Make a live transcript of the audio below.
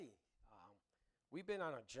We've been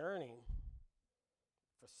on a journey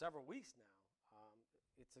for several weeks now.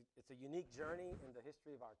 It's a unique journey in the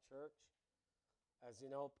history of our church. As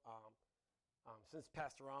you know, since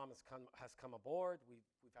Pastor Ram has come aboard,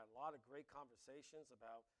 we've had a lot of great conversations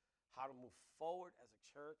about how to move forward as a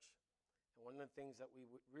church. And one of the things that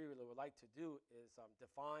we really would like to do is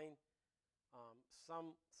define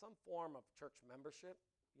some form of church membership,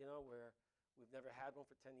 where we've never had one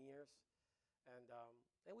for 10 years.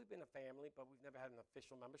 And we've been a family, but we've never had an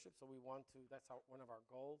official membership. So that's one of our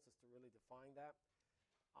goals is to really define that.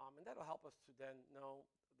 And that'll help us to then know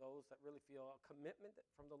those that really feel a commitment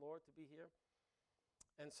from the Lord to be here.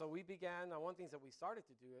 And so we began, one of the things that we started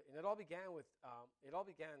to do, and it all began,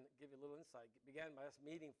 give you a little insight, it began by us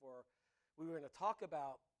meeting we were going to talk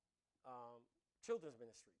about children's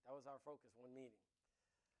ministry. That was our focus, one meeting.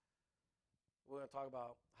 We're going to talk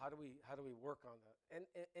about how do we work on that. And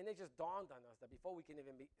it just dawned on us that before we can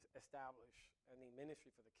even establish any ministry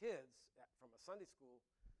for the kids from a Sunday school,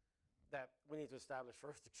 that we need to establish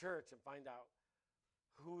first the church and find out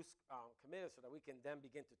who's committed so that we can then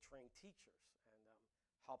begin to train teachers and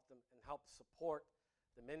help them and help support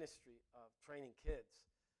the ministry of training kids.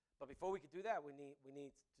 But before we could do that, we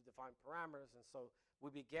need to define parameters. And so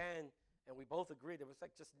we began, and we both agreed. It was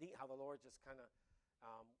like just neat how the Lord just kind of,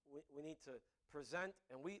 we need to present,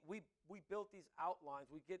 and we built these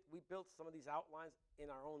outlines. We built some of these outlines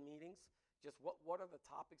in our own meetings. Just what are the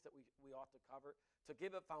topics that we ought to cover to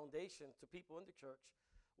give a foundation to people in the church.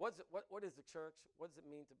 What is the church? What does it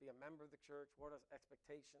mean to be a member of the church? What are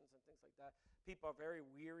expectations and things like that? People are very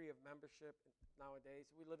weary of membership nowadays.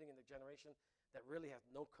 We're living in the generation that really has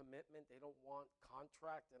no commitment. They don't want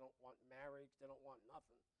contract. They don't want marriage. They don't want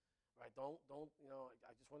nothing. Right?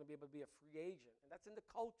 I just want to be able to be a free agent. And that's in the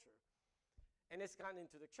culture. And it's gotten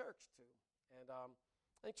into the church too. And I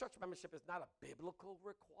think church membership is not a biblical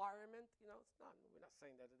requirement. It's not. We're not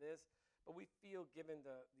saying that it is. But we feel, given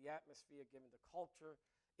the atmosphere, given the culture,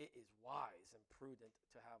 it is wise and prudent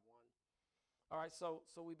to have one. All right, so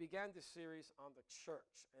we began this series on the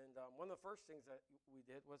church. And one of the first things that we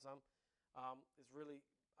did was is really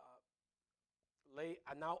lay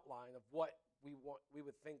an outline of what we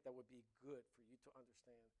would think that would be good for you to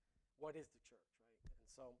understand what is the church, right? And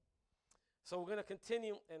so we're going to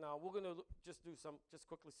continue, and we're going to just do some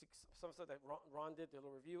stuff that Ron did, a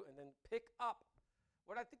little review, and then pick up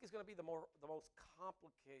what I think is going to be the most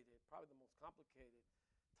complicated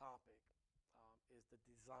topic is the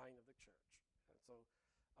design of the church. And so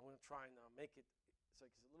I'm going to try and make it so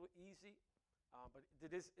it's a little easy, but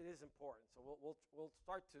it is important. So we'll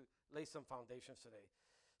start to lay some foundations today.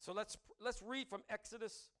 So let's read from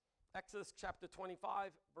Exodus chapter 25,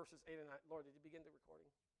 verses 8 and 9. Lord, did you begin the recording?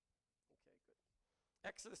 Okay, good.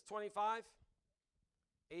 Exodus 25,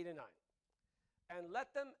 8 and 9. And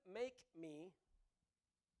let them make me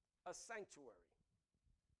a sanctuary,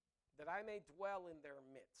 that I may dwell in their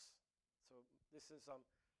midst. So this is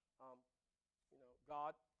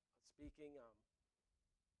God speaking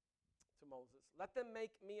to Moses. Let them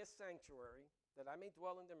make me a sanctuary, that I may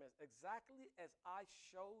dwell in their midst, exactly as I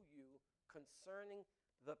show you concerning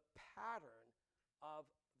the pattern of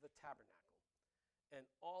the tabernacle and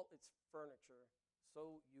all its furniture,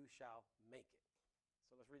 so you shall make it.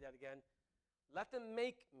 So let's read that again. Let them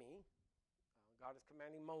make me. God is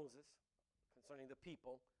commanding Moses concerning the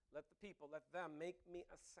people. Let them make me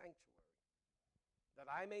a sanctuary, that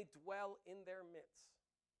I may dwell in their midst.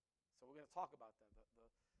 So we're going to talk about that.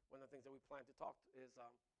 One of the things that we plan to talk to is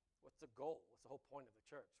what's the goal? What's the whole point of the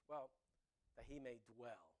church? Well, that he may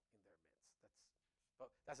dwell in their midst.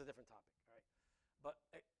 That's a different topic, all right? But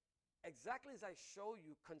exactly as I show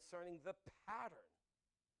you concerning the pattern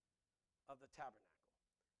of the tabernacle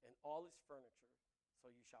and all its furniture,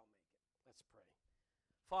 so you shall make it. Let's pray.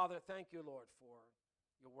 Father, thank you, Lord, for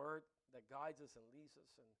your word that guides us and leads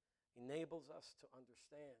us and enables us to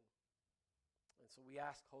understand. And so we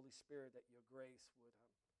ask, Holy Spirit, that your grace would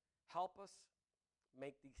help us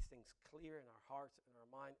make these things clear in our hearts and our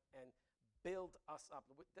mind and build us up.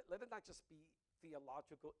 Let it not just be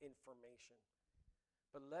theological information,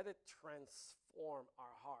 but let it transform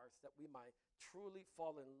our hearts that we might truly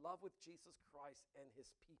fall in love with Jesus Christ and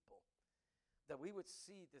his people. That we would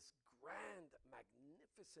see this grand,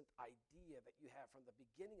 magnificent idea that you have from the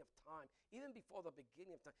beginning of time. Even before the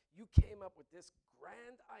beginning of time, you came up with this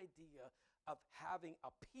grand idea of having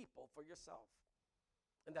a people for yourself.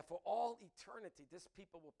 And that for all eternity, this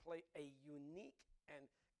people will play a unique and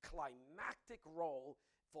climactic role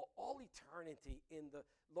for all eternity in the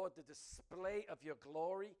display of your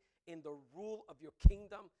glory, in the rule of your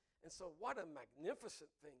kingdom. And so what a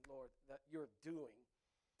magnificent thing, Lord, that you're doing.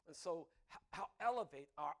 And so how elevate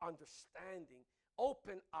our understanding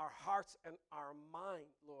Open our hearts and our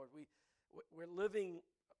mind, Lord. We're living,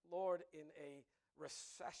 Lord, in a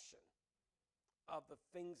recession of the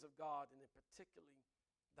things of God, and in particularly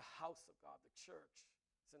the house of God, the church.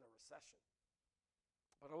 It's in a recession.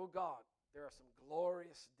 But, oh God, there are some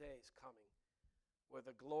glorious days coming where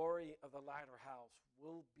the glory of the latter house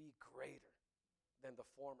will be greater than the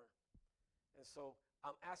former. And so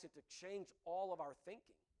I'm asking to change all of our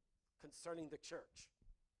thinking concerning the church,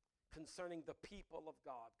 concerning the people of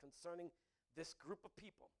God, concerning this group of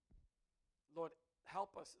people. Lord,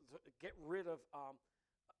 help us to get rid of,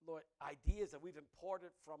 Lord, ideas that we've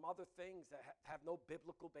imported from other things that have no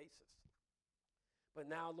biblical basis. But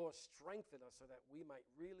now, Lord, strengthen us so that we might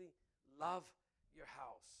really love your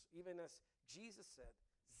house. Even as Jesus said,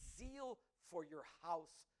 zeal for your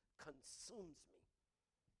house consumes me.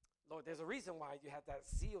 Lord, there's a reason why you had that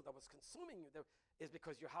zeal that was consuming you. There is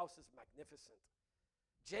because your house is magnificent.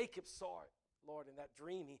 Jacob saw it, Lord, in that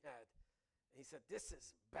dream he had. And he said, this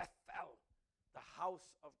is Bethel, the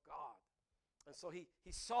house of God. And so he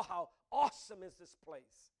saw how awesome is this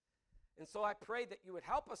place. And so I pray that you would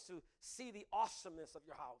help us to see the awesomeness of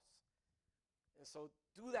your house. And so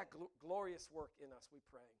do that glorious work in us, we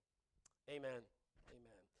pray. Amen.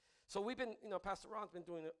 Amen. So we've been, Pastor Ron's been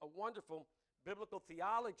doing a wonderful biblical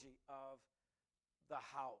theology of the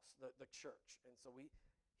house, the church. And so he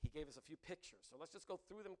gave us a few pictures. So let's just go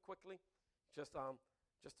through them quickly.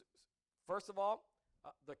 First of all,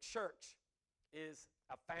 the church is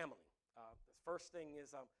a family. The first thing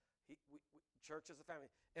is church is a family.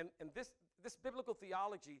 And this biblical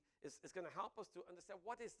theology is going to help us to understand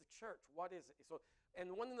what is the church, what is it. So,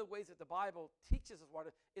 and one of the ways that the Bible teaches us what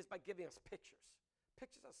it is by giving us pictures.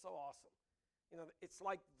 Pictures are so awesome. It's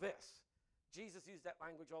like this. Jesus used that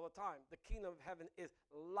language all the time. The kingdom of heaven is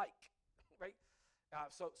like, right?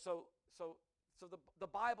 So the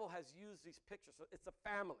Bible has used these pictures. So it's a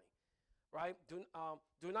family, right?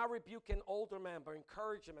 Do not rebuke an older man, but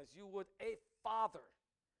encourage him as you would a father.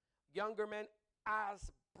 Younger men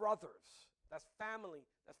as brothers. That's family.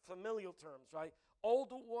 That's familial terms, right?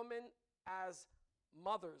 Older women as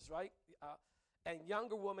mothers, right? And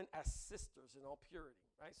younger women as sisters in all purity,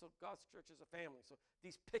 right? So God's church is a family. So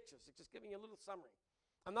these pictures, it's just giving you a little summary.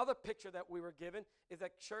 Another picture that we were given is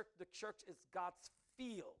that the church is God's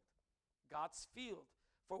field. God's field.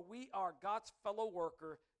 For we are God's fellow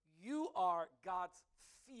worker. You are God's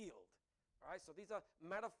field. All right, so these are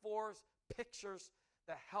metaphors, pictures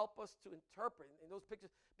that help us to interpret in those pictures.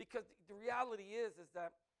 Because the reality is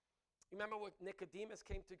that, remember when Nicodemus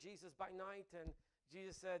came to Jesus by night and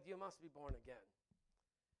Jesus said, you must be born again.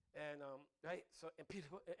 And, right, so, and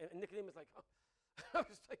Nicodemus like, oh. I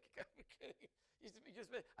was like,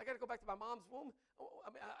 I got to go back to my mom's womb. Oh, I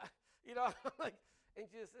mean, like, and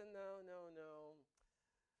Jesus said, no.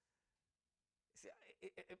 See,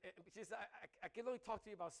 I can only talk to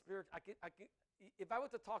you about spirit. If I were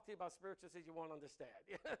to talk to you about spiritual things, you won't understand.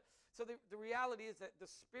 So the reality is that the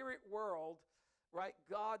spirit world, right,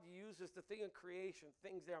 God uses the thing in creation,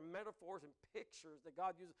 things that are metaphors and pictures that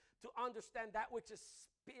God uses to understand that which is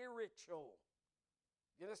spiritual.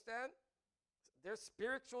 You understand? Their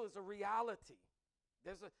spiritual is a reality.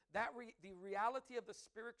 The reality of the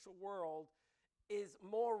spiritual world is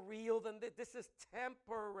more real than this. This is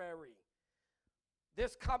temporary.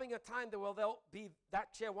 There's coming a time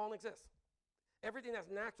that chair won't exist. Everything that's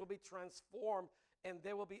natural will be transformed, and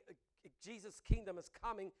there will be Jesus' kingdom is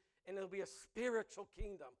coming, and it'll be a spiritual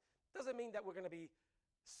kingdom. Doesn't mean that we're going to be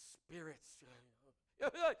spirits,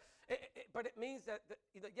 but it means that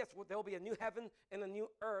yes, there will be a new heaven and a new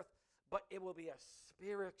earth, but it will be a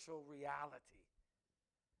spiritual reality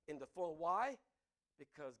in the full. Why?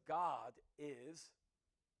 Because God is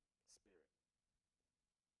spirit.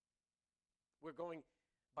 We're going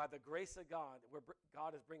by the grace of God.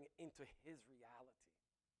 God is bringing into His reality.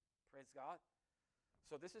 Praise God.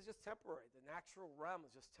 So this is just temporary. The natural realm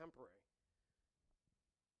is just temporary.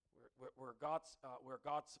 We're God's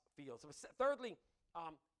field. So thirdly,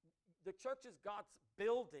 the church is God's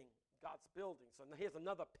building. God's building. So now here's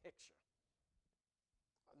another picture.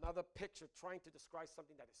 Another picture trying to describe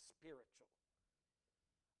something that is spiritual.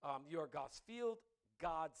 You are God's field,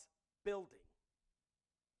 God's building.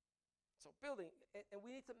 So building, and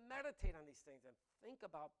we need to meditate on these things and think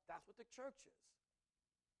about that's what the church is.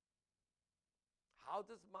 How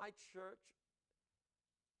does my church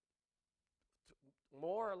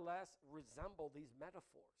more or less resemble these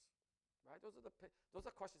metaphors? Right? Those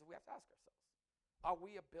are questions we have to ask ourselves. Are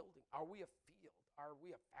we a building? Are we a field? Are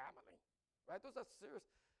we a family? Right? Those are serious,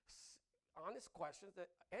 honest questions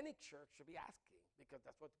that any church should be asking, because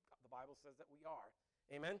that's what the Bible says that we are.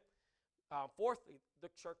 Amen? Fourthly, the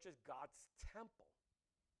church is God's temple.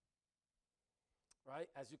 Right?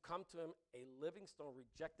 As you come to him, a living stone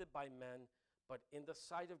rejected by men, but in the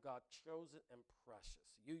sight of God, chosen and precious.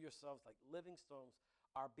 You yourselves, like living stones,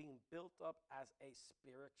 are being built up as a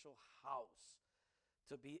spiritual house,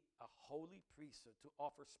 to be a holy priesthood, to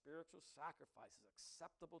offer spiritual sacrifices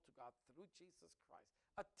acceptable to God through Jesus Christ.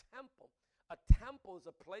 A temple. A temple is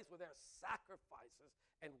a place where there are sacrifices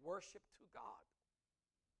and worship to God.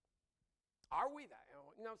 Are we that?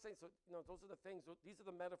 You know what I'm saying? So, those are the things, these are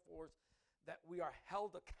the metaphors that we are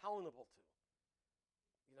held accountable to.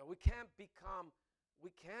 We can't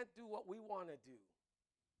do what we want to do.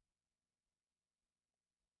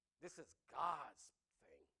 This is God's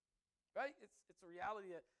thing, right? It's a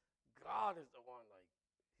reality that God is the one, like,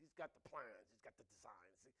 he's got the plans, he's got the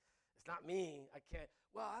designs. It's not me. I can't.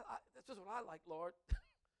 Well, that's just what I like, Lord.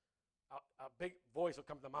 A big voice will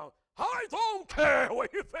come to the mountain. I don't care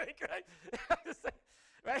what you think, right?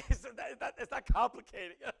 Right? It's not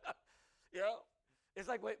complicated. It's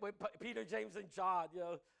like when Peter, James, and John,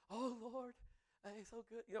 oh, Lord, it's so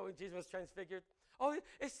good. When Jesus was transfigured, oh,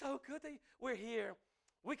 it's so good that we're here.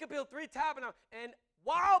 We could build 3 tabernacles. And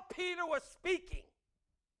while Peter was speaking,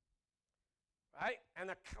 right,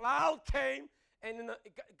 and a cloud came, and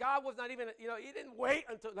God was not even, he didn't wait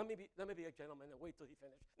until, let me be a gentleman and wait till he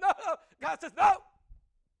finished. No, God says, no,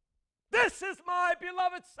 this is my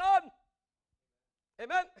beloved son.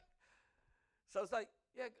 Amen. So it's like,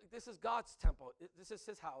 yeah, this is God's temple. This is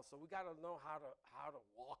his house. So we got to know how to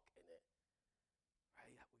walk in it. Right?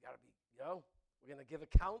 We got to be, we're going to give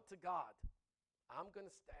account to God. I'm going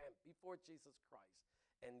to stand before Jesus Christ,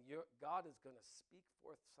 and God is going to speak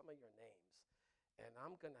forth some of your names, and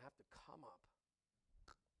I'm going to have to come up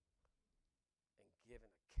and give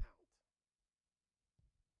an account.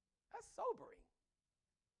 That's sobering.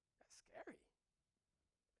 That's scary.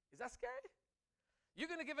 Is that scary?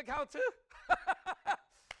 You're going to give account too?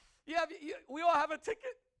 We all have a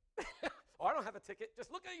ticket. Oh, I don't have a ticket.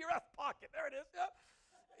 Just look at your left pocket. There it is. Yeah.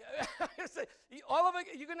 All of it,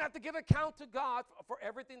 you're going to have to give account to God for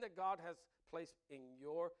everything that God has placed in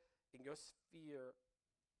your sphere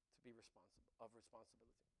to be responsibility.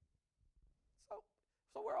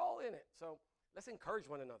 So we're all in it. So let's encourage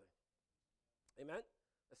one another. Amen?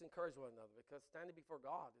 Let's encourage one another, because standing before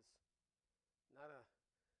God is not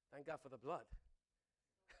thank God for the blood.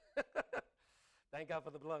 Thank God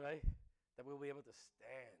for the blood, right? That we'll be able to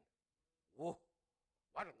stand. Whoa,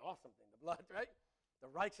 what an awesome thing, the blood, right? The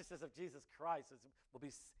righteousness of Jesus Christ will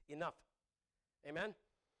be enough. Amen?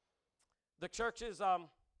 The church is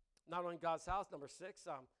not only God's house. Number 6,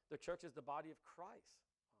 the church is the body of Christ.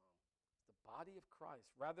 The body of Christ.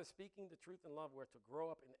 Rather, speaking the truth in love, we're to grow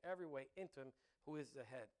up in every way into him who is the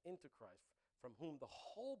head, into Christ, from whom the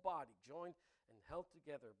whole body, joined and held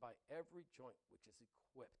together by every joint which is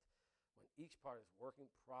equipped, when each part is working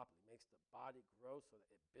properly, makes the body grow so that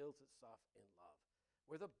it builds itself in love.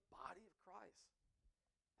 We're the body of Christ.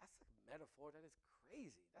 That's a metaphor that is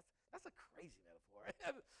crazy. That's a crazy metaphor.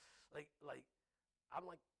 like I'm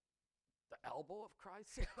like the elbow of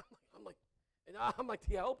Christ. I'm like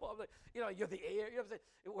the elbow. I'm like, you're the ear. You know what I'm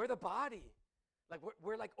saying? We're the body. Like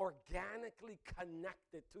we're like organically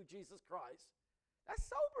connected to Jesus Christ. That's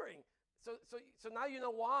sobering. So now you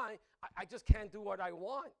know why I just can't do what I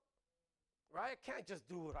want. Right? I can't just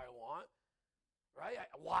do what I want. Right? I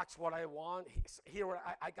watch what I want. Hear what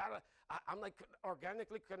I'm like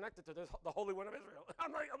organically connected to the Holy One of Israel.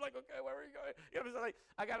 I'm like, okay, where are you going? Like,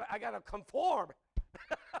 I gotta conform.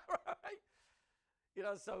 Right?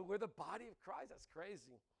 So we're the body of Christ. That's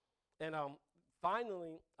crazy. And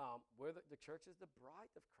finally, the church is the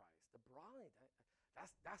bride of Christ. The bride.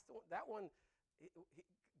 That's the one. That one.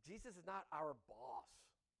 Jesus is not our boss.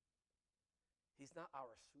 He's not our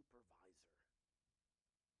supervisor.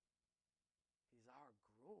 He's our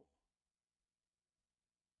groom.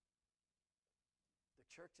 The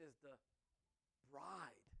church is the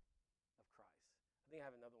bride of Christ. I think I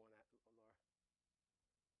have another one, Laura.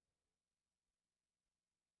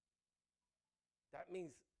 That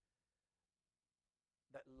means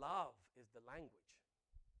that love is the language.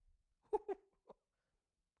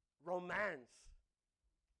 Romance.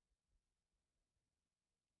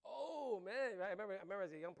 Oh, man. I remember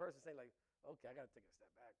as a young person saying, like, okay, I got to take a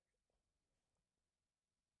step back.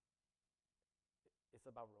 It's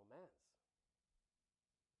about romance.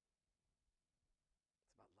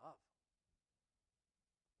 It's about love.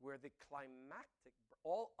 Where the climactic,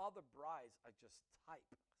 all other brides are just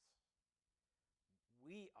types.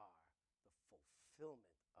 We are the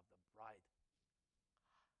fulfillment of the bride.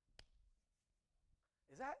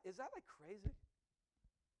 Is that like crazy?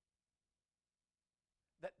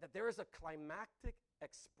 that there is a climactic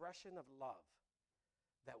expression of love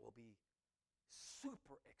that will be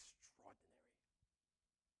super extraordinary.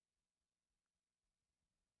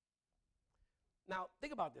 Now,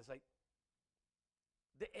 think about this. Like,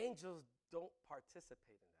 the angels don't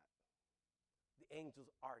participate in that. The angels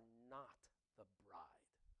are not the bride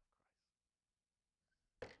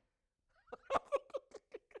of Christ.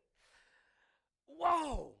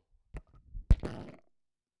 Whoa!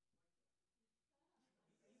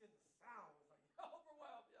 Even the sound was like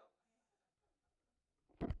overwhelmed, yo.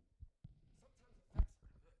 Sometimes effects are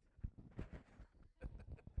good.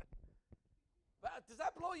 But does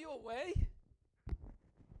that blow you away?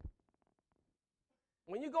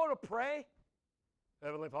 When you go to pray,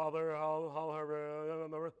 Heavenly Father,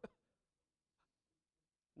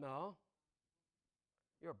 no,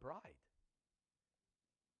 you're a bride.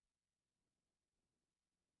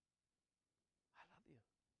 I love you,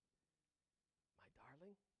 my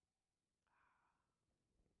darling.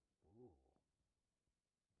 Ooh.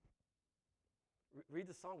 Read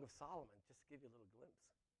the Song of Solomon, just to give you a little glimpse.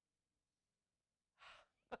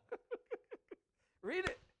 Read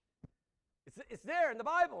it. It's there in the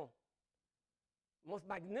Bible. Most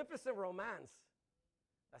magnificent romance.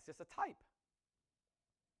 That's just a type.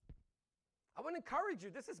 I want to encourage you.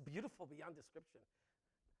 This is beautiful beyond description.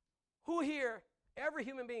 Who here, every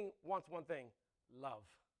human being wants one thing, love.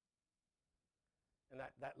 And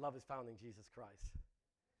that love is found in Jesus Christ.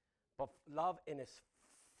 But love in its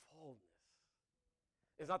fullness.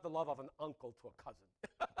 It's not the love of an uncle to a cousin.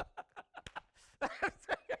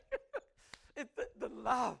 It's the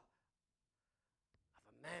love of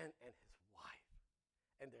a man and his wife.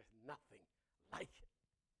 And there's nothing like it.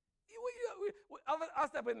 Us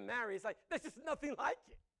that have been married, it's like, there's just nothing like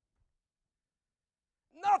it.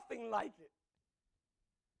 Nothing like it.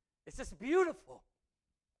 It's just beautiful.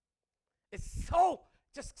 It's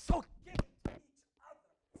just so given to each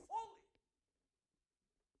other fully.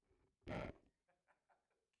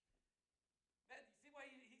 Man, you see why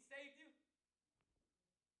he saved you?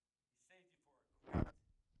 He saved you for a great.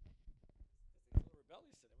 This thing's a little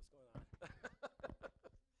rebellious today.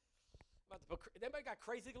 What's going on? Anybody got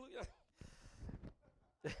crazy glue?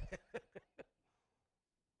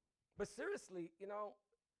 But seriously,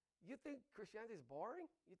 you think Christianity is boring?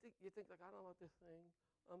 You think like, I don't know about this thing.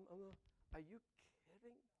 Are you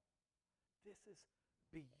kidding? This is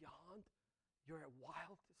beyond your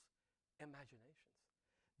wildest imaginations.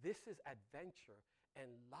 This is adventure and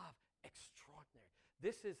love extraordinary.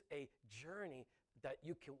 This is a journey that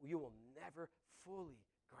you will never fully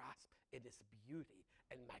grasp in its beauty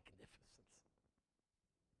and magnificence.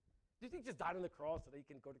 Do you think he just died on the cross so that you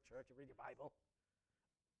can go to church and read your Bible?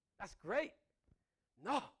 That's great.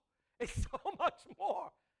 No, it's so much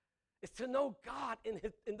more. It's to know God in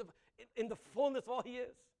the fullness of all He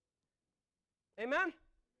is. Amen?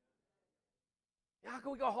 How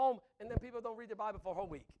can we go home and then people don't read their Bible for a whole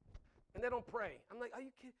week? And they don't pray. I'm like, are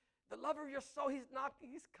you kidding? The lover of your soul, He's knocking,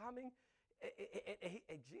 He's coming.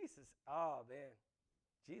 And Jesus, oh man,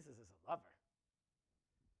 Jesus is a lover.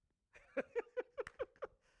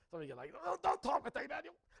 Some of you are like, oh, don't talk with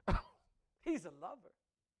Daniel. He's a lover.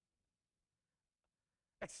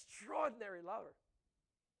 Extraordinary lover.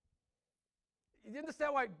 You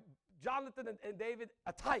understand why Jonathan and David,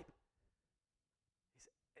 a type?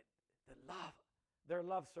 Their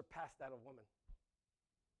love surpassed that of woman.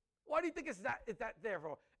 Why do you think it's that there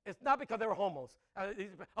for? It's not because they were homos. They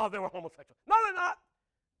were homosexual. No, they're not.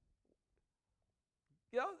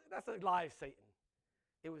 That's a lie of Satan.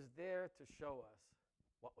 It was there to show us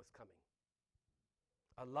what was coming.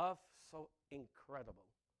 A love so incredible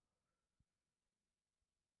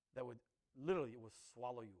that would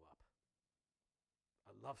swallow you up.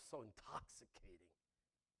 A love so intoxicating.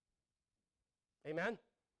 Amen?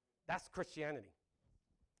 That's Christianity.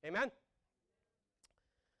 Amen?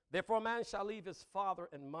 Therefore a man shall leave his father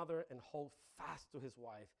and mother and hold fast to his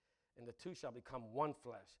wife, and the two shall become one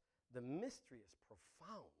flesh. The mystery is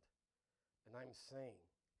profound. And I'm saying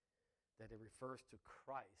that it refers to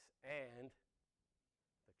Christ and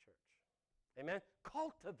the church. Amen?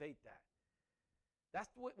 Cultivate that. That's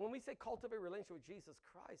when we say cultivate relationship with Jesus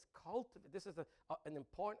Christ, this is an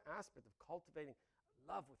important aspect of cultivating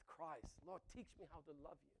love with Christ. Lord, teach me how to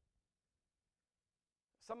love you.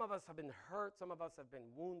 Some of us have been hurt. Some of us have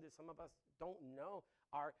been wounded. Some of us don't know.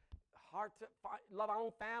 Are hard to love our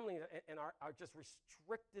own family and are just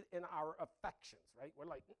restricted in our affections, right? We're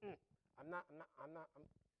like,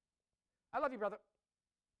 I love you, brother.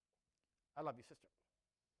 I love you, sister.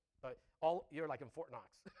 But you're like in Fort Knox.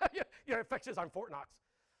 Your affections are in Fort Knox.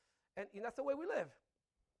 And that's the way we live.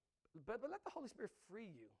 But let the Holy Spirit free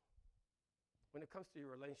you when it comes to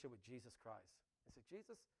your relationship with Jesus Christ. And say,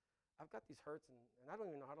 Jesus, I've got these hurts, and I don't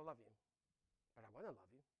even know how to love you, but I want to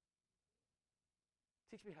love you.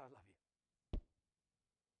 Teach me how to love you.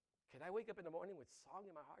 Can I wake up in the morning with song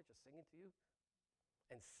in my heart, just singing to you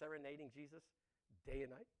and serenading Jesus day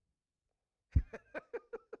and night?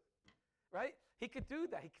 Right? He could do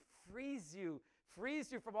that. He could frees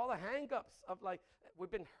you from all the hang-ups of like,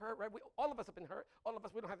 we've been hurt, right? All of us have been hurt. All of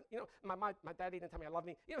us, we don't have, my daddy didn't tell me I love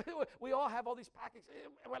me. We all have all these packages,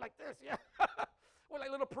 and we're like this, yeah. We're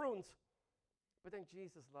like little prunes. But then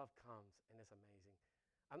Jesus' love comes, and it's amazing.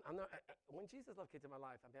 When Jesus' love came to my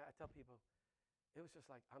life, I tell people, it was just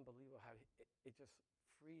like unbelievable how it just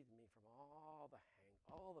freed me from all the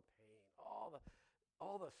pain, all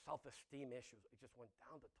the self-esteem issues. It just went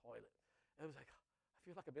down the toilet. It was like, I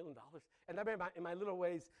feel like $1 million. And I remember in my little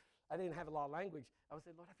ways, I didn't have a lot of language. I would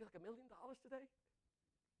say, Lord, I feel like $1 million today.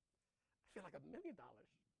 I feel like $1 million.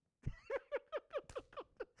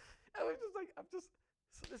 I was just like,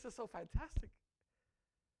 this is so fantastic.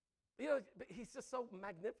 But he's just so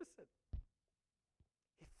magnificent.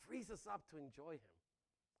 He frees us up to enjoy him.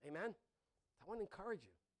 Amen? I want to encourage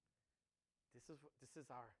you. This is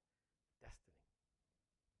our destiny.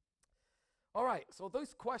 All right, so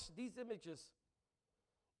those questions, these images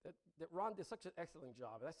that Ron did such an excellent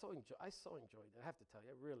job. And I so enjoyed it. I have to tell you,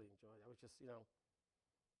 I really enjoyed it. I was just,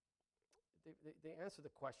 they answer the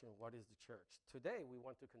question, what is the church? Today we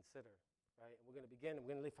want to consider, right? We're going to begin,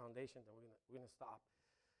 we're going to lay foundation, then we're going to stop.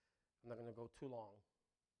 I'm not going to go too long.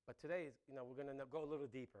 But today, we're going to go a little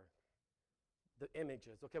deeper. The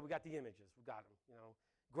images. Okay, we got the images. We got them,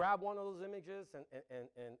 Grab one of those images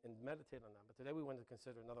and meditate on them. But today we want to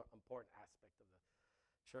consider another important aspect of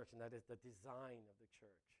the church, and that is the design of the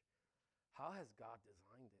church. How has God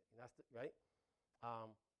designed it? And that's right?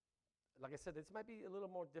 Like I said, this might be a little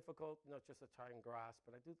more difficult, just to try and grasp,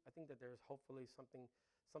 but I think that there's hopefully something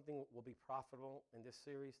will be profitable in this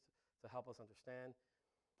series to help us understand,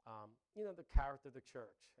 the character of the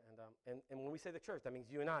church. And when we say the church, that means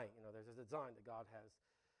you and I. There's a design that God has.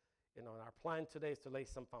 And our plan today is to lay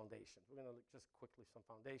some foundation. We're going to just quickly some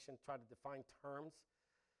foundation, try to define terms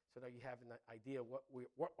so that you have an idea what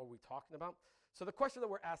are we talking about. So the question that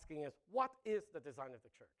we're asking is, what is the design of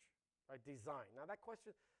the church? Right? Design. Now that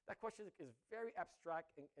question is very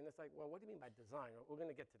abstract, and it's like, well, what do you mean by design? We're going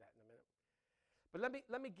to get to that in a minute. But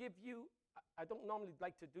let me give you, I don't normally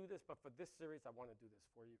like to do this, but for this series, I want to do this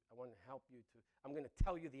for you. I want to help you I'm going to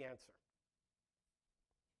tell you the answer.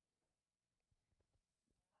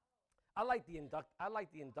 I like the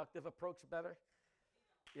inductive approach better.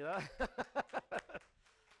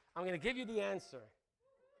 I'm going to give you the answer,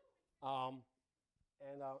 and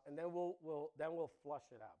then we'll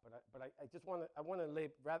flush it out. But I just want to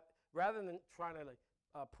lay rather than trying to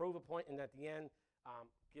prove a point and at the end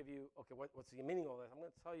give you what's the meaning of this. I'm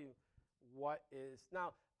going to tell you what is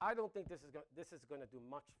now. I don't think this is going to do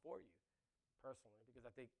much for you personally, because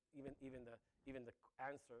I think even the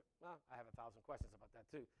answer. Well, I have 1,000 questions about that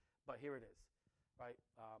too. But here it is, right?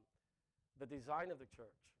 The design of the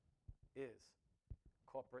church is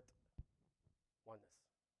corporate oneness.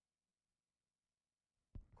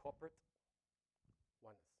 Corporate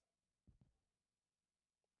oneness.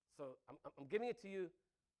 So I'm giving it to you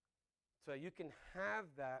so you can have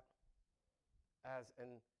that as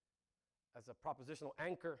a propositional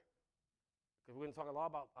anchor, because we're going to talk a lot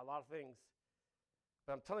about a lot of things.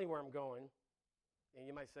 But I'm telling you where I'm going, and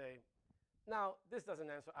you might say, now, this doesn't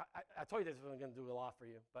answer. I told you this was going to do a lot for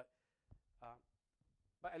you, but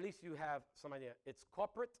at least you have some idea. It's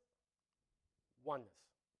corporate oneness.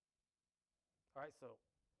 All right, so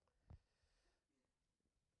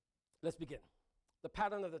let's begin. The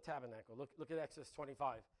pattern of the tabernacle. Look at Exodus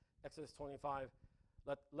 25. Exodus 25.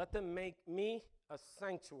 Let them make me a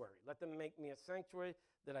sanctuary. Let them make me a sanctuary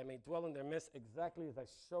that I may dwell in their midst, exactly as I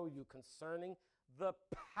show you concerning the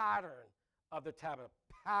pattern of the tabernacle.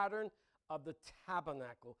 Pattern of the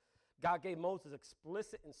tabernacle. God gave Moses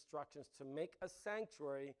explicit instructions to make a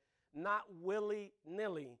sanctuary, not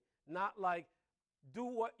willy-nilly, not like do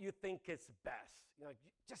what you think is best.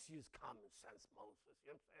 Just use common sense, Moses.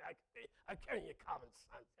 You know what I'm saying? I carry your common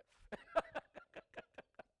sense.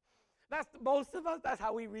 That's most of us. That's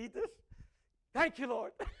how we read this. Thank you,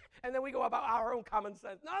 Lord. And then we go about our own common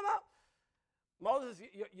sense. No. Moses,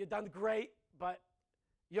 you've done great, but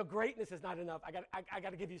your greatness is not enough. I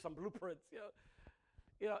got to give you some blueprints.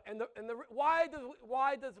 Why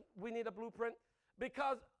does we need a blueprint?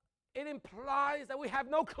 Because it implies that we have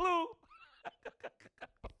no clue.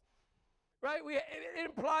 Right? It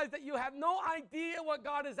implies that you have no idea what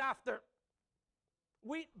God is after.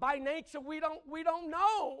 by nature, we don't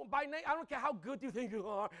know. I don't care how good you think you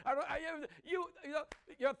are.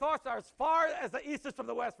 Your thoughts are as far as the east is from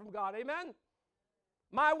the west from God. Amen?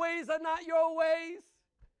 My ways are not your ways,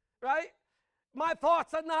 right? My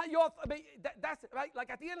thoughts are not your. That's right. Like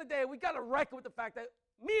at the end of the day, we got to reckon with the fact that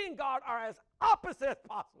me and God are as opposite as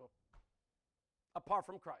possible, apart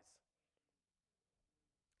from Christ.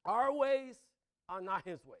 Our ways are not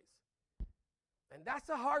His ways. And that's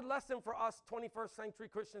a hard lesson for us 21st century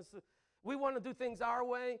Christians. We want to do things our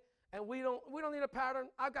way, and we don't need a pattern.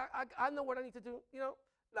 I know what I need to do. No,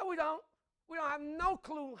 we don't. We don't have no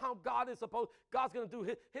clue how God's going to do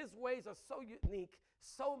his ways are so unique,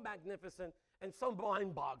 so magnificent, and so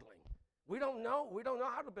mind-boggling. We don't know. We don't know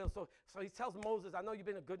how to build. So he tells Moses, I know you've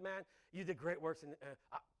been a good man. You did great works.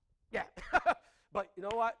 Yeah. But you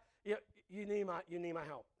know what? You need my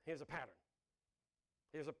help. Here's a pattern.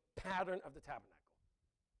 Here's a pattern of the tabernacle.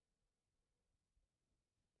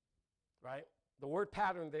 Right? The word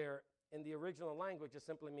pattern there in the original language just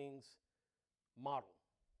simply means model,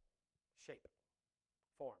 shape,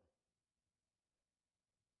 form.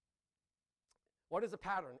 What is a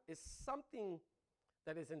pattern? It's something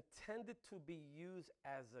that is intended to be used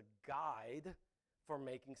as a guide for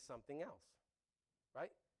making something else.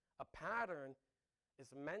 Right? A pattern is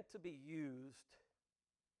meant to be used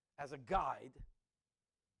as a guide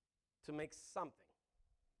to make something.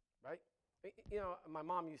 Right? My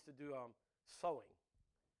mom used to do sewing.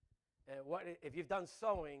 And if you've done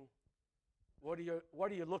sewing, what are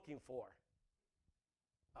you looking for?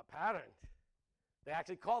 A pattern. They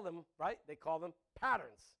actually call them, right? They call them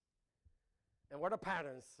patterns. And what are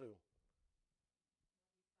patterns, Sue?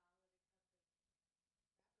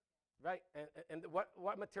 Right? And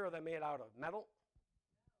what material are they made out of? Metal?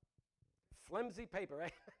 Flimsy paper,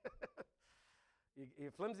 right?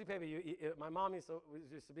 Flimsy paper. My mom used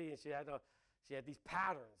to be, and she had these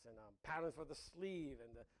patterns, and patterns for the sleeve,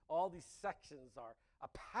 and all these sections are a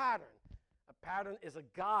pattern. A pattern is a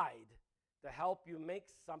guide to help you make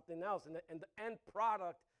something else, and the end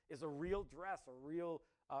product is a real dress, a real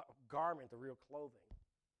garment, a real clothing.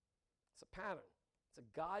 It's a pattern. It's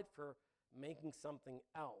a guide for making something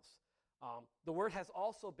else. The word has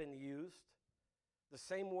also been used. The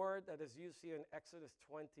same word that is used here in Exodus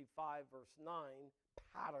 25, verse 9,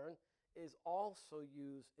 pattern, is also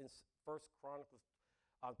used in 1 Chronicles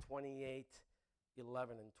 28,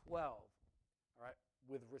 11, and 12, all right,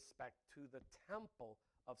 with respect to the temple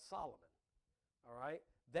of Solomon, all right?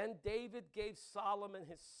 Then David gave Solomon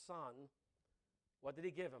his son, what did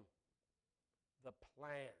he give him? The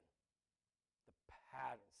plan, the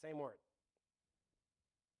pattern, same word.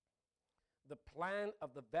 The plan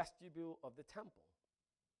of the vestibule of the temple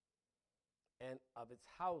and of its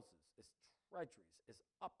houses, its treasuries, its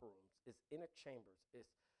upper rooms, its inner chambers,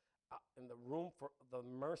 its in the room for the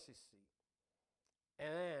mercy seat,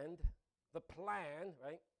 and the plan,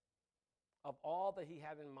 right, of all that he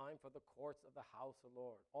had in mind for the courts of the house of the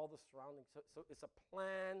Lord, all the surroundings. So it's a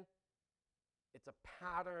plan, it's a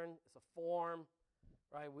pattern, it's a form,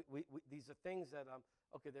 right? These are things that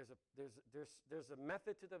there's a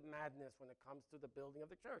method to the madness when it comes to the building of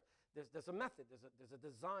the church. There's a method. There's a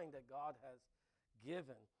design that God has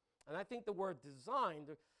given, and I think the word design.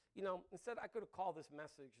 Instead I could have called this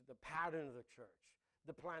message the pattern of the church,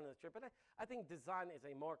 the plan of the church. But I think design is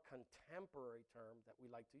a more contemporary term that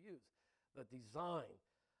we like to use. The design.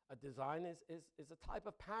 A design is a type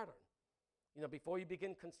of pattern. Before you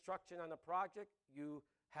begin construction on a project, you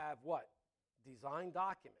have what? Design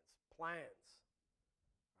documents, plans,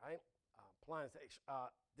 right? Plans.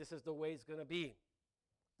 This is the way it's going to be.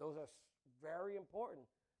 Those are very important.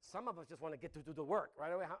 Some of us just want to get to do the work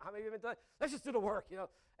right away. How many of you have been done? Let's just do the work,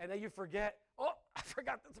 and then you forget. Oh, I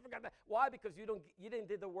forgot this, I forgot that. Why? Because you didn't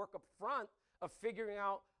do the work up front of figuring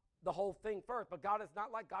out the whole thing first. But God is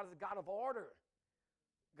not like God is a God of order.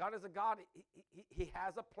 God is a God. He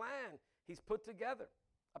has a plan. He's put together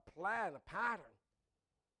a plan, a pattern,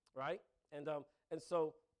 right? And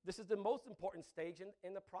so this is the most important stage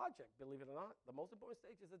in the project. Believe it or not, the most important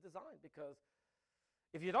stage is the design, because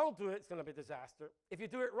if you don't do it, it's going to be a disaster. If you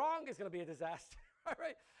do it wrong, it's going to be a disaster. All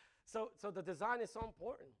right? So the design is so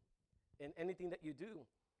important in anything that you do.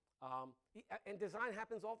 And design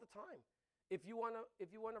happens all the time. If you want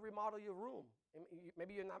to remodel your room,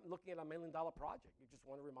 maybe you're not looking at $1 million project. You just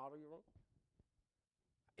want to remodel your room.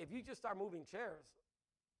 If you just start moving chairs,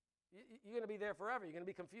 you're going to be there forever. You're going to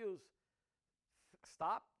be confused.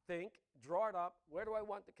 Stop, think, draw it up. Where do I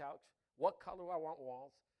want the couch? What color do I want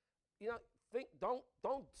walls?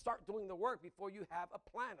 Don't start doing the work before you have a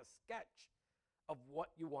plan, a sketch of what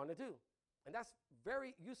you want to do. And that's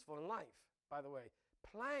very useful in life, by the way.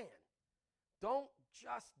 Plan. Don't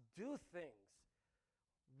just do things.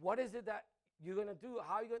 What is it that you're going to do?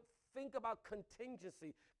 How are you going to think about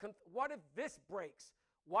contingency? What if this breaks?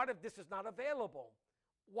 What if this is not available?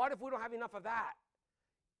 What if we don't have enough of that?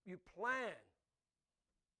 You plan.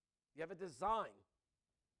 You have a design.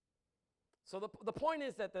 So the point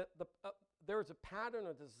is that there is a pattern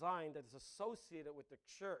or design that is associated with the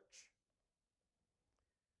church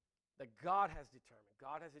that God has determined.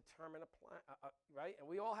 God has determined a plan, right? And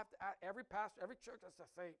we all have to, every pastor, every church has to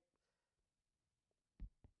say,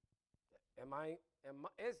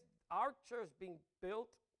 is our church being built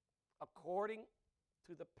according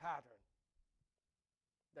to the pattern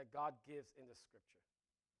that God gives in the scripture?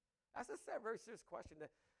 That's a very serious question that,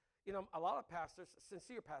 a lot of pastors,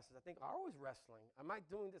 sincere pastors, I think, are always wrestling. Am I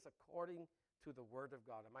doing this according to the word of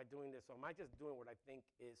God? Am I doing this, or am I just doing what I think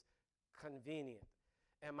is convenient?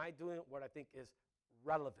 Am I doing what I think is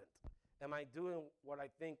relevant? Am I doing what I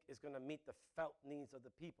think is going to meet the felt needs of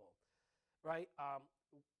the people? Right?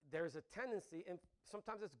 There's a tendency, and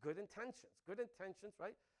sometimes it's good intentions. Good intentions,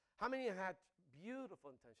 right? How many had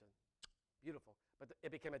beautiful intentions? Beautiful, but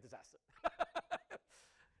it became a disaster.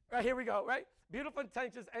 Right, here we go, right? Beautiful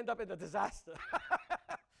intentions end up in a disaster.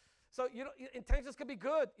 So, intentions can be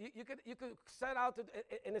good. You could set out to,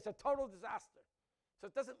 and it's a total disaster. So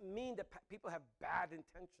it doesn't mean that people have bad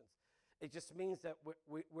intentions. It just means that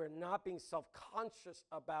we're not being self-conscious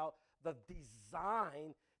about the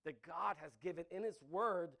design that God has given in his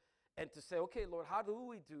word, and to say, okay, Lord, how do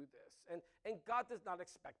we do this? And God does not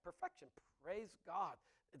expect perfection. Praise God.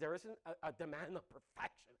 There isn't a demand of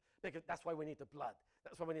perfection, because that's why we need the blood.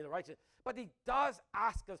 That's why we need the righteousness. But he does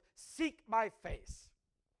ask us, seek my face.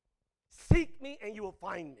 Seek me and you will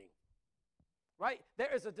find me. Right?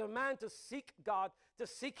 There is a demand to seek God, to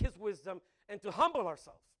seek his wisdom, and to humble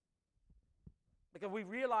ourselves. Because we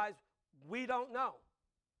realize we don't know.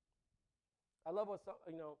 I love what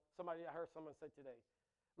I heard someone say today.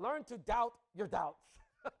 Learn to doubt your doubts.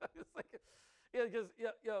 It's like,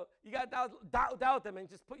 you got to doubt them and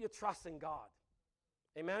just put your trust in God.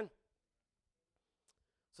 Amen?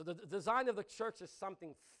 So the design of the church is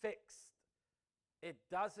something fixed. It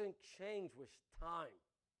doesn't change with time.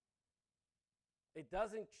 It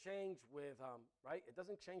doesn't change with, right? It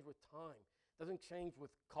doesn't change with time. It doesn't change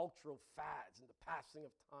with cultural fads and the passing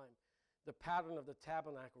of time. The pattern of the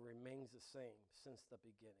tabernacle remains the same since the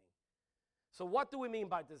beginning. So what do we mean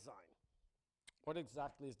by design? What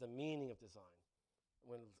exactly is the meaning of design?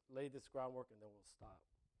 I'm going to lay this groundwork and then we'll stop.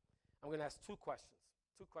 I'm going to ask two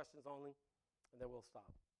questions only, and then we'll stop.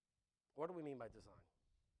 What do we mean by design?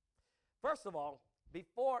 First of all,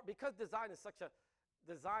 because design is such a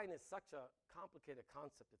complicated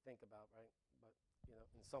concept to think about, right? But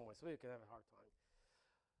in some ways, so we can have a hard time.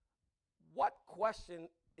 What question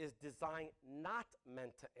is design not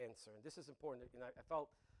meant to answer? And this is important. I felt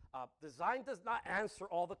design does not answer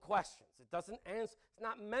all the questions. It doesn't answer. It's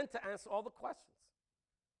not meant to answer all the questions.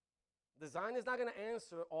 Design is not going to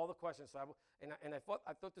answer all the questions. So I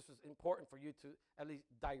thought this was important for you to at least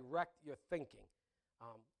direct your thinking.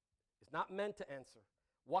 It's not meant to answer.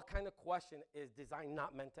 What kind of question is design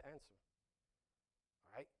not meant to answer?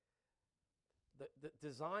 All right? The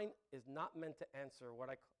design is not meant to answer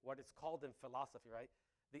what is called in philosophy, right?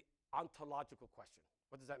 The ontological question.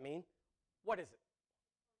 What does that mean? What is it?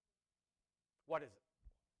 What is it?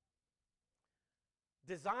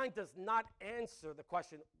 Design does not answer the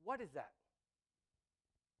question, what is that?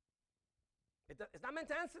 It's not meant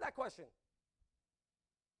to answer that question.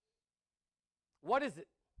 What is it?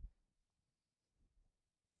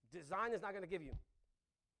 Design is not going to give you.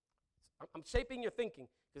 I'm shaping your thinking,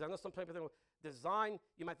 because I know some people think design,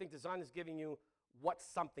 you might think design is giving you what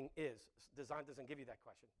something is. Design doesn't give you that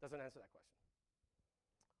question, doesn't answer that question.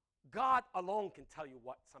 God alone can tell you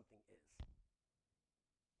what something is,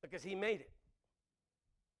 because he made it.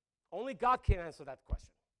 Only God can answer that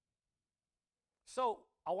question. So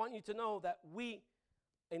I want you to know that we,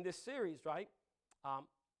 in this series, right,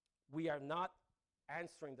 we are not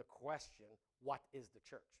answering the question, what is the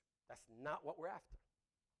church? That's not what we're after.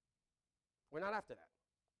 We're not after that.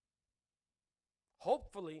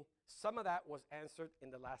 Hopefully, some of that was answered in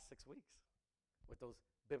the last 6 weeks with those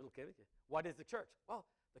biblical images. What is the church? Well,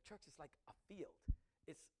 the church is like a field.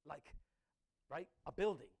 It's like, right, a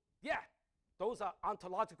building. Yeah, those are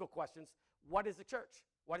ontological questions. What is the church?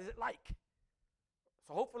 What is it like?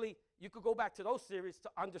 So hopefully you could go back to those series to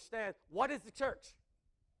understand what is the church.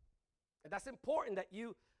 And that's important that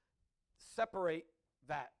you separate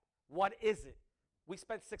that. What is it? We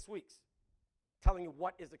spent 6 weeks telling you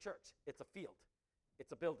what is the church. It's a field.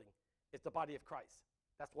 It's a building. It's the body of Christ.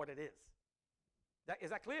 That's what it is.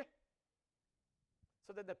 Is that clear?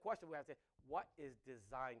 So then the question we have to say, what is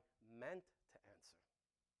design meant to answer?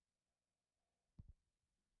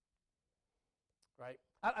 Right?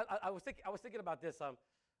 I was thinking about this.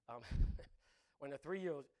 When a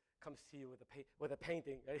 3-year-old comes to you with a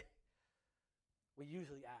painting, right? We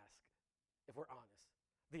usually ask, if we're honest,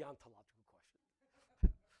 the ontological question.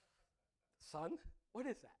 Son, what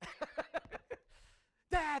is that?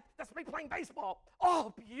 Dad, that's me playing baseball.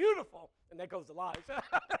 Oh, beautiful. And there goes the lies.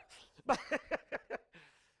 But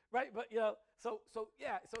right, but so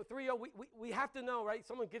 3-year, we have to know, right?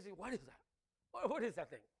 Someone gives you, what is that? What is that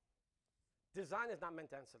thing? Design is not meant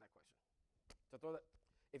to answer that question. So throw that.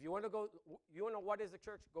 If you want to know what is the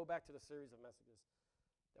church, go back to the series of messages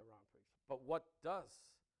that Ron preached. But what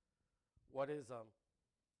is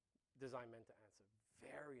design meant to answer?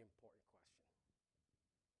 Very important question.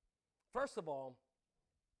 First of all,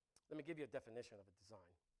 let me give you a definition of a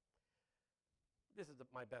design. This is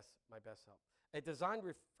my best help. A design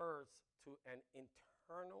refers to an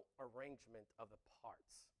internal arrangement of the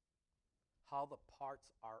parts, how the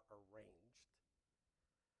parts are arranged,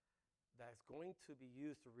 that's going to be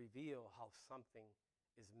used to reveal how something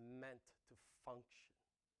is meant to function.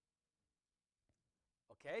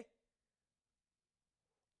 Okay?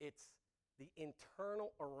 It's the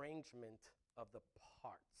internal arrangement of the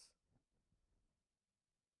parts.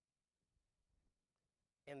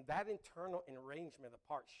 And that internal arrangement of the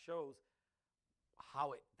parts shows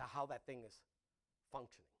how that thing is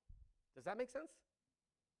functioning. Does that make sense?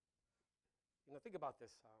 Think about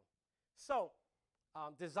this.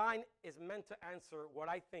 Design is meant to answer what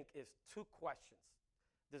I think is 2 questions.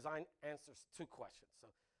 Design answers 2 questions. So,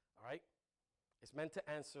 all right? It's meant to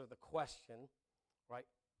answer the question, right?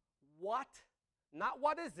 What, not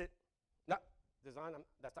what is it? Not design,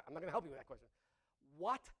 I'm not going to help you with that question.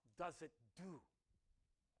 What does it do?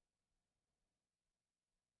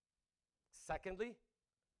 Secondly,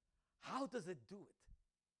 how does it do it?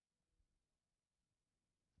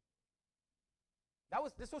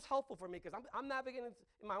 This was helpful for me because I'm navigating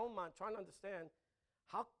in my own mind, trying to understand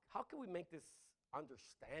how can we make this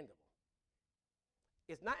understandable.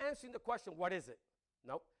 It's not answering the question, what is it?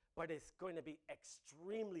 Nope. But it's going to be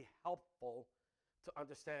extremely helpful to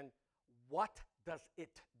understand what does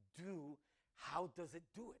it do, how does it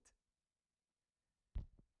do it?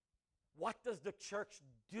 What does the church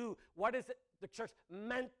do? What is it the church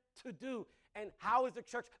meant to do? And how is the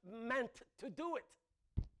church meant to do it?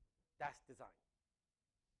 That's design.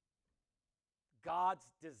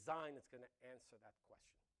 God's design is going to answer that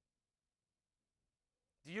question.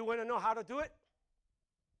 Do you want to know how to do it?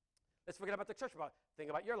 Let's forget about the church. Think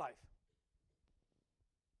about your life.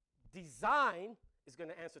 Design is going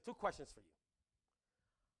to answer 2 questions for you.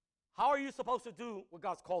 How are you supposed to do what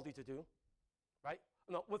God's called you to do? Right?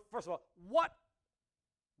 No, first of all, what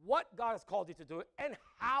God has called you to do, and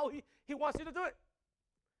how he wants you to do it.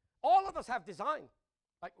 All of us have design.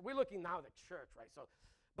 Like, we're looking now at the church, right?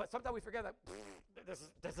 But sometimes we forget that this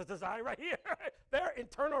is design right here. They're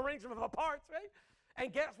internal arrangement of the parts, right?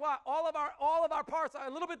 And guess what? All of our parts are a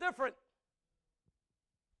little bit different.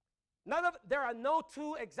 There are no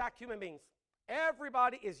 2 exact human beings.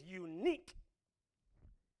 Everybody is unique.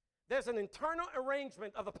 There's an internal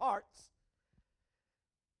arrangement of the parts.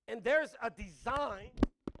 And there's a design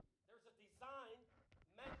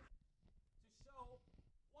meant to show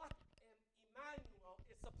what Emmanuel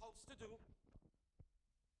is supposed to do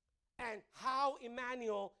and how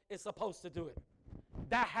Emmanuel is supposed to do it.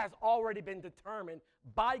 That has already been determined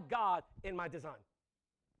by God in my design.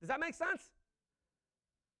 Does that make sense?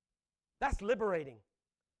 That's liberating.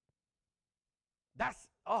 Now,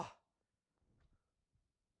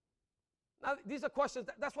 these are questions.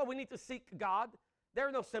 That's why we need to seek God. There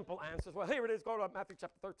are no simple answers. Well, here it is. Go to Matthew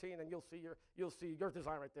chapter 13, and you'll see your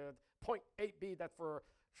design right there. Point 8b, that's for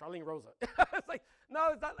Charlene Rosa. It's like,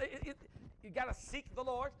 no, it's not. You got to seek the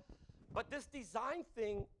Lord. But this design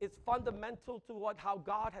thing is fundamental to how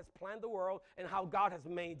God has planned the world and how God has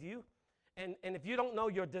made you. And if you don't know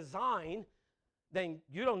your design, then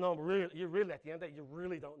you don't know you really at the end of the day, you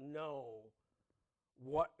really don't know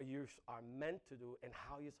what you are meant to do and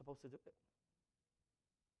how you're supposed to do it.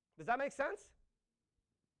 Does that make sense?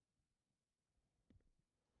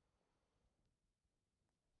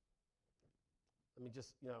 Let me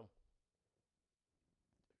just,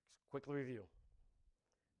 quickly review.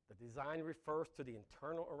 The design refers to the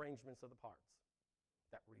internal arrangements of the parts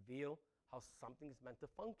that reveal how something is meant to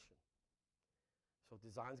function. So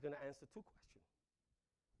design is going to answer 2 questions.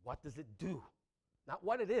 What does it do? Not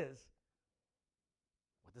what it is.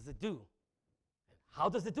 What does it do? And how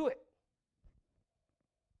does it do it?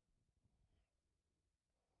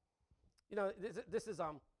 This is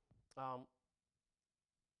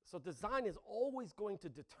So design is always going to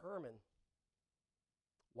determine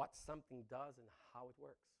what something does and how it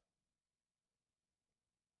works.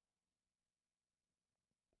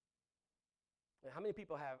 And how many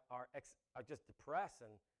people are just depressed and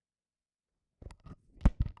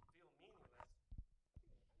feel meaningless?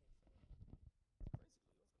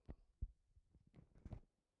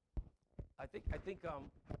 I think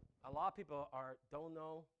a lot of people don't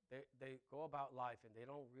know. They go about life and they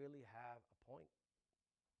don't really have a point.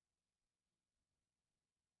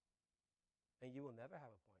 And you will never have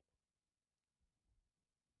a point.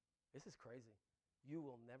 This is crazy. You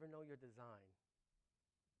will never know your design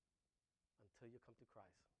until you come to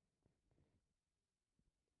Christ.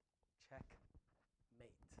 Checkmate.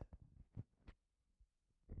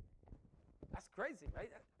 That's crazy,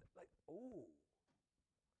 right? Like, ooh.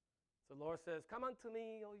 So the Lord says, come unto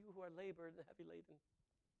me, all you who are labored and heavy laden.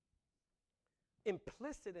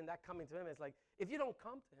 Implicit in that coming to him is like, if you don't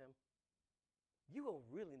come to him, you will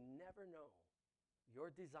really never know your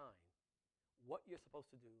design, what you're supposed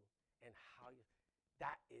to do, and how you.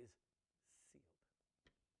 That is sealed.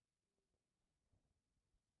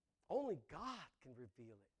 Only God can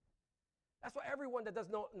reveal it. That's why everyone that does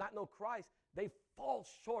not know Christ, they fall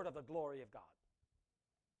short of the glory of God.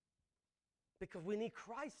 Because we need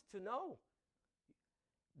Christ to know.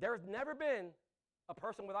 There's never been a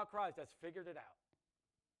person without Christ that's figured it out.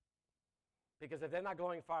 Because if they're not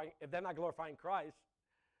glorifying Christ,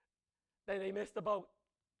 then they missed the boat,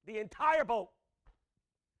 the entire boat.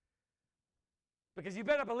 Because you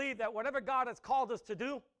better believe that whatever God has called us to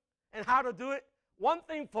do and how to do it, one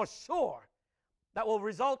thing for sure that will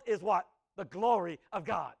result is what? The glory of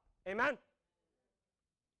God. Amen?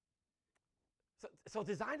 So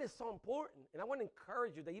design is so important. And I want to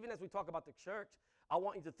encourage you that even as we talk about the church, I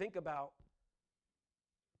want you to think about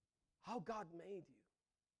how God made you.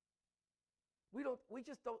 We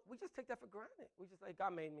just take that for granted. We just say,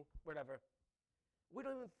 God made me, whatever. We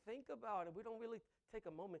don't even think about it. We don't really take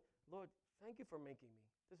a moment. Lord, thank you for making me.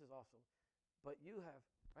 This is awesome. But you have,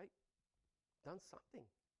 right, done something.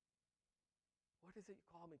 What is it you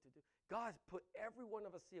call me to do? God has put every one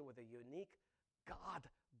of us here with a unique,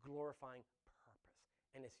 God-glorifying purpose.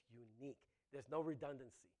 And it's unique. There's no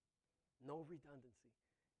redundancy. No redundancy.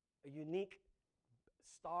 A unique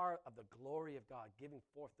star of the glory of God, giving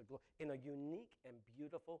forth the glory in a unique and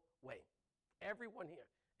beautiful way. Everyone here.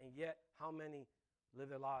 And yet, how many live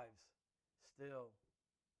their lives still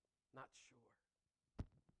not sure?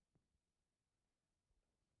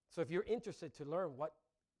 So if you're interested to learn what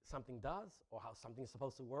something does or how something is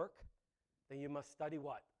supposed to work, then you must study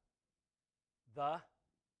what? The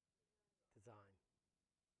design.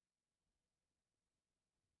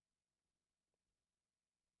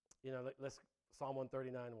 You know, let's Psalm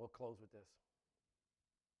 139, and we'll close with this.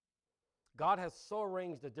 God has so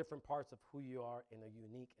arranged the different parts of who you are in a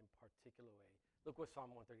unique and particular way. Look what Psalm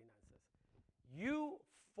 139 says. You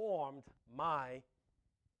formed my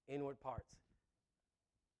inward parts.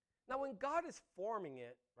 Now, when God is forming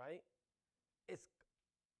it, right, he's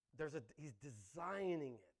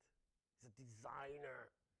designing it. He's a designer.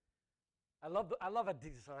 I love a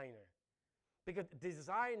designer because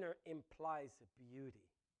designer implies beauty,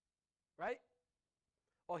 right?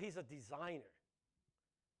 Or he's a designer.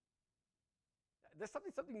 There's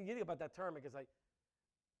something unique about that term because, like,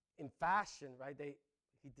 in fashion, right?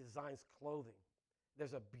 He designs clothing.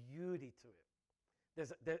 There's a beauty to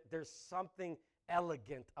it. There's something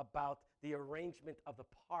elegant about the arrangement of the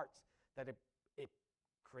parts that it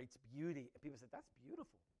creates beauty. And people say, that's beautiful.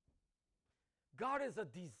 God is a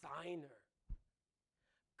designer.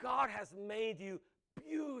 God has made you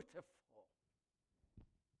beautiful.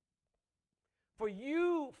 For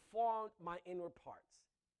you formed my inward parts.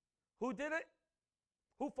 Who did it?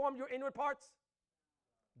 Who formed your inward parts?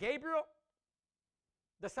 Gabriel?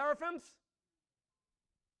 The seraphims?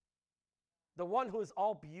 The one who is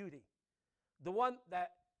all beauty. The one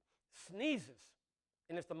that sneezes,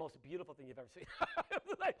 and it's the most beautiful thing you've ever seen.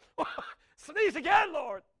 Like, sneeze again,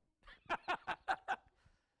 Lord.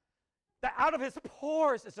 That out of his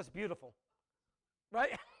pores is just beautiful,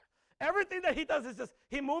 right? Everything that he does is just,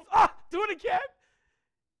 he moves, do it again.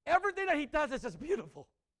 Everything that he does is just beautiful,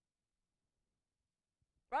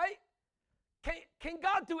 right? Can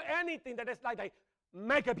God do anything that is like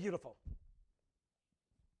mega beautiful?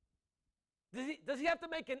 Does he have to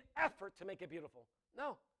make an effort to make it beautiful?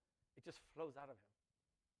 No, it just flows out of him.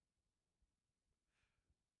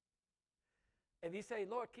 If you say,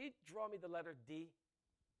 Lord, can you draw me the letter D?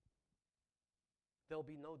 There'll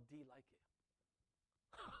be no D like it.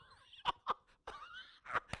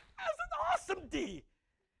 That's an awesome D.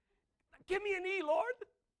 Give me an E, Lord.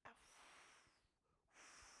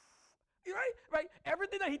 right? Right?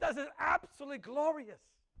 Everything that he does is absolutely glorious.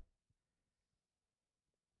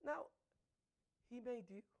 Now, he made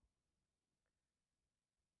you.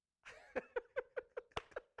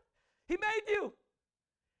 He made you.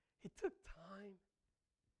 He took time.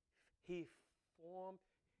 He formed.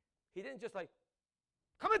 He didn't just like,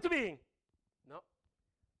 come into being. No.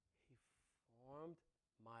 He formed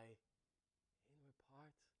my inward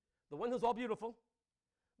parts. The one who's all beautiful.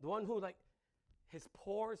 The one who like, his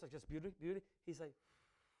pores are just beauty, beauty. He's like,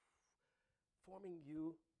 forming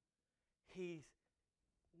you. He's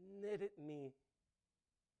knitted me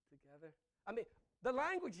together. I mean, the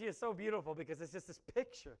language here is so beautiful because it's just this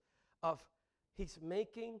picture of he's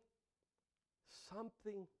making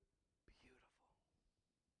something beautiful.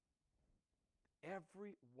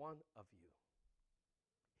 Every one of you,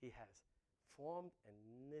 he has formed and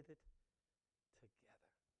knitted together.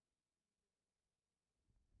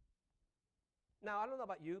 Now, I don't know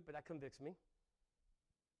about you, but that convicts me.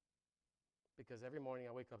 Because every morning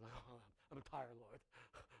I wake up like, oh, I'm tired, Lord.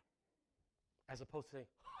 As opposed to saying,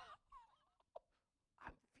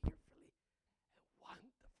 I'm fearfully and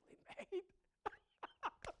wonderfully made.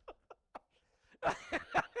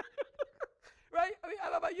 Right? I mean, I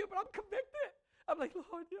don't know about you, but I'm convicted. I'm like,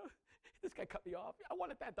 Lord, this guy cut me off. I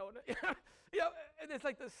wanted that donut. And it's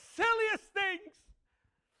like the silliest things.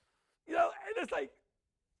 And it's like,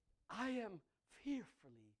 I am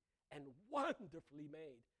fearfully and wonderfully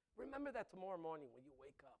made. Remember that tomorrow morning when you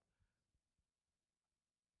wake up.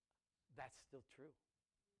 That's still true.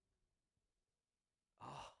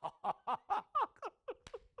 Oh,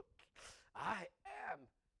 I am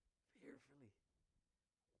fearfully,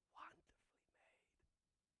 wonderfully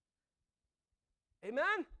made.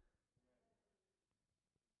 Amen?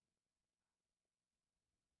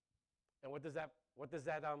 And what does that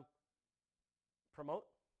promote?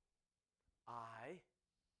 I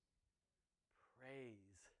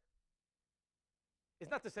praise. It's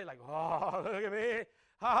not to say like, oh, look at me.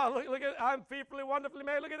 Oh, look at, I'm fearfully, wonderfully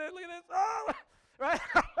made. Look at this, look at this. Oh, right?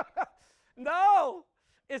 No.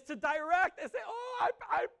 It's to direct and say, oh,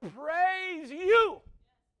 I praise you.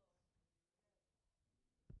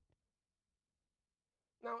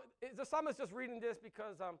 Now, the psalmist just reading this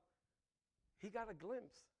because he got a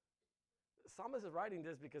glimpse. The psalmist is writing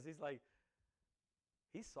this because he's like,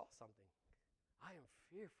 he saw something. I am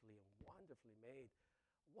fearfully and wonderfully made.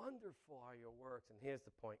 Wonderful are your works. And here's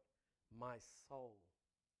the point. My soul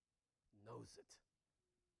knows it.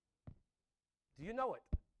 Do you know it?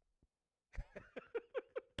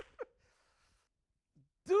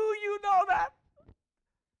 Do you know that?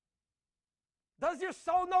 Does your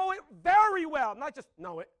soul know it very well? Not just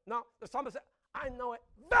know it. No, the psalmist said, I know it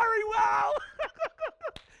very well.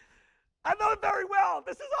 I know it very well.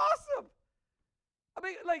 This is awesome. I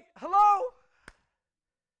mean, like, hello?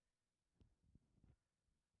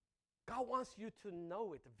 God wants you to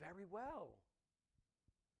know it very well.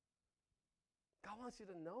 God wants you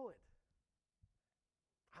to know it.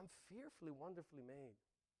 I'm fearfully, wonderfully made.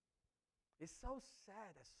 It's so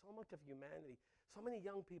sad that so much of humanity, so many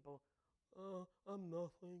young people, oh, I'm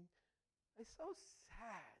nothing. It's so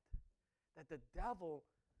sad that the devil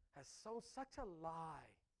has sown such a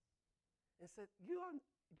lie and said, do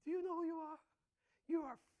you know who you are? You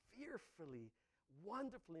are fearfully,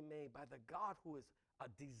 wonderfully made by the God who is a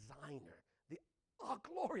designer, a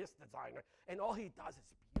glorious designer, and all he does is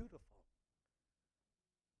beautiful.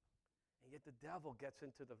 And yet the devil gets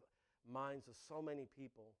into the minds of so many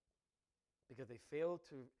people because they fail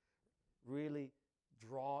to really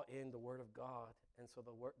draw in the word of God. And so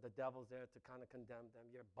the devil's there to kind of condemn them.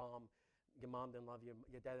 You're a bum. Your mom didn't love you.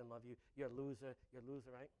 Your dad didn't love you. You're a loser. You're a loser,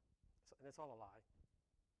 right? And it's all a lie.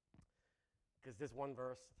 Because this one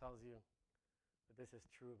verse tells you that this is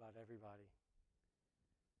true about everybody.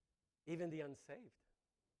 Even the unsaved.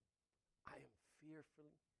 I am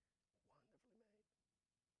fearfully,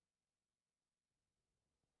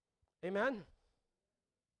 wonderfully made. Amen?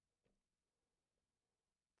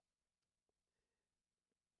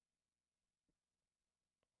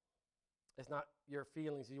 It's not your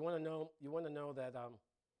feelings. You want to know that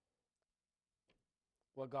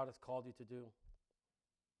what God has called you to do,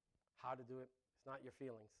 how to do it. It's not your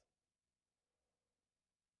feelings.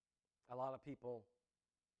 A lot of people,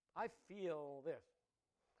 I feel this.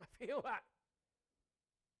 I feel that.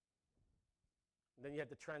 And then you had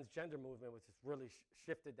the transgender movement, which has really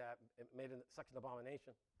shifted that and made it such an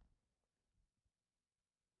abomination.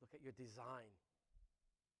 Look at your design.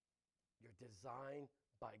 Your design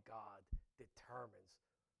by God determines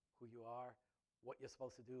who you are, what you're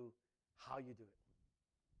supposed to do, how you do it.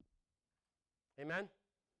 Amen?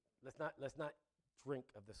 Let's not drink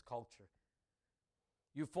of this culture.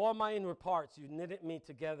 You formed my inward parts. You knitted me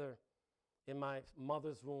together in my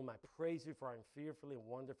mother's womb. I praise you, for I am fearfully and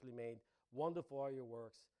wonderfully made. Wonderful are your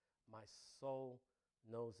works. My soul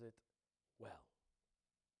knows it well.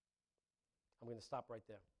 I'm going to stop right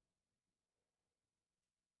there.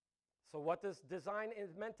 So what does design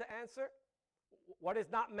is meant to answer? What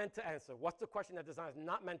is not meant to answer? What's the question that design is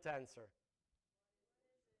not meant to answer?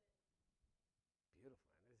 Beautiful.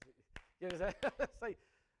 You know what I'm saying?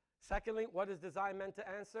 Secondly, what is design meant to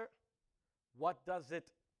answer? What does it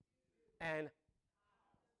and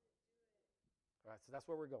all right, so that's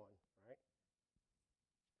where we're going, all right?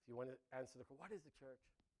 If you want to answer the question, what is the church?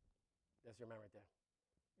 That's your man right there.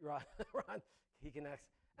 Ron, he can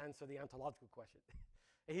answer the ontological question.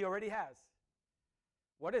 He already has.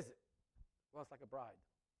 What is it? Well, it's like a bride,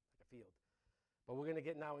 like a field. But we're going to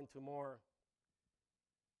get now into more,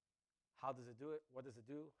 how does it do it? What does it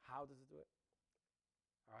do? How does it do it?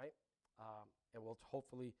 All right? And we'll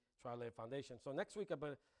hopefully try to lay a foundation. So next week,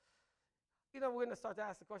 we're going to start to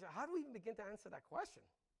ask the question, how do we even begin to answer that question?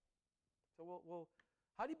 So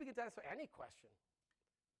how do you begin to answer any question?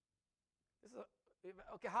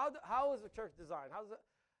 Okay, how is the church designed?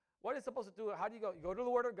 What is it supposed to do? How do you go? You go to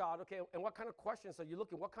the Word of God, okay, and what kind of questions are you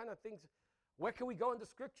looking? What kind of things, where can we go in the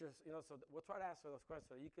Scriptures? So we'll try to answer those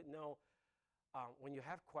questions so you could know when you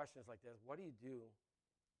have questions like this, what do you do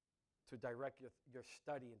to direct your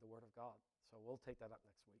study in the Word of God? So we'll take that up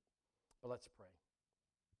next week. But let's pray.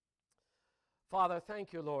 Father,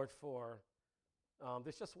 thank you, Lord, for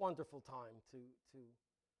this just wonderful time to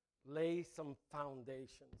lay some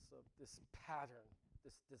foundations of this pattern,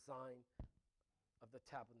 this design of the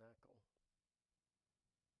tabernacle.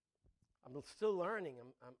 I'm still learning.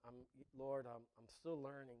 Lord, I'm still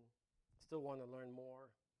learning. Still want to learn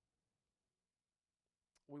more.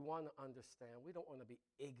 We want to understand. We don't want to be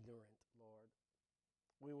ignorant, Lord.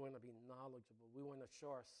 We want to be knowledgeable. We want to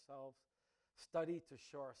show ourselves, study to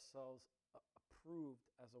show ourselves approved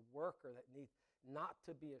as a worker that needs not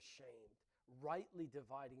to be ashamed, rightly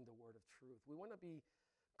dividing the word of truth. We want to be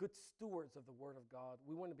good stewards of the Word of God.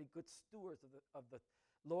 We want to be good stewards of the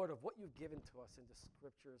Lord, of what you've given to us in the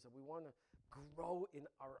Scriptures. And we want to grow in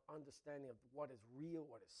our understanding of what is real,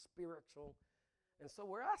 what is spiritual. And so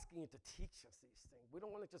we're asking you to teach us these things. We don't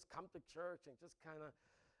want to just come to church and just kind of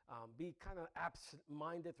be kind of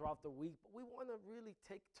absent-minded throughout the week. But we want to really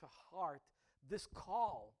take to heart this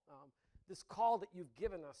call that you've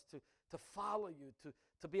given us to follow you,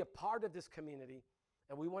 to be a part of this community.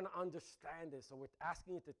 And we want to understand this, so we're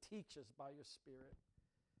asking you to teach us by your Spirit.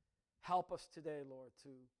 Help us today, Lord,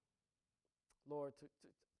 to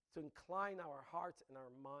incline our hearts and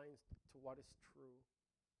our minds to what is true.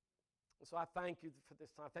 And so I thank you for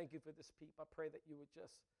this time. Thank you for this people. I pray that you would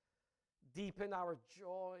just deepen our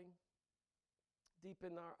joy,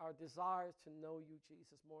 deepen our desires to know you,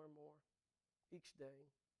 Jesus, more and more each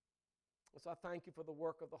day. And so I thank you for the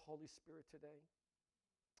work of the Holy Spirit today.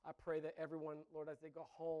 I pray that everyone, Lord, as they go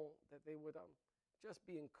home, that they would just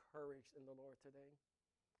be encouraged in the Lord today.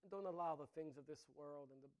 And don't allow the things of this world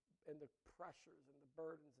and the pressures and the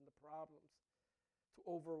burdens and the problems to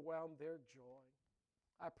overwhelm their joy.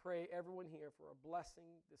 I pray everyone here for a blessing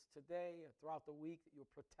this today and throughout the week, that you'll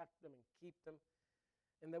protect them and keep them,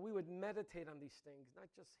 and that we would meditate on these things, not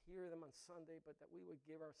just hear them on Sunday, but that we would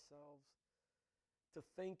give ourselves to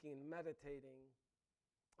thinking, meditating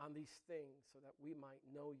on these things so that we might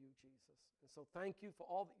know you, Jesus. And so thank you for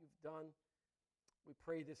all that you've done. We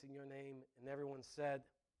pray this in your name. And everyone said,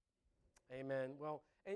 amen. Well,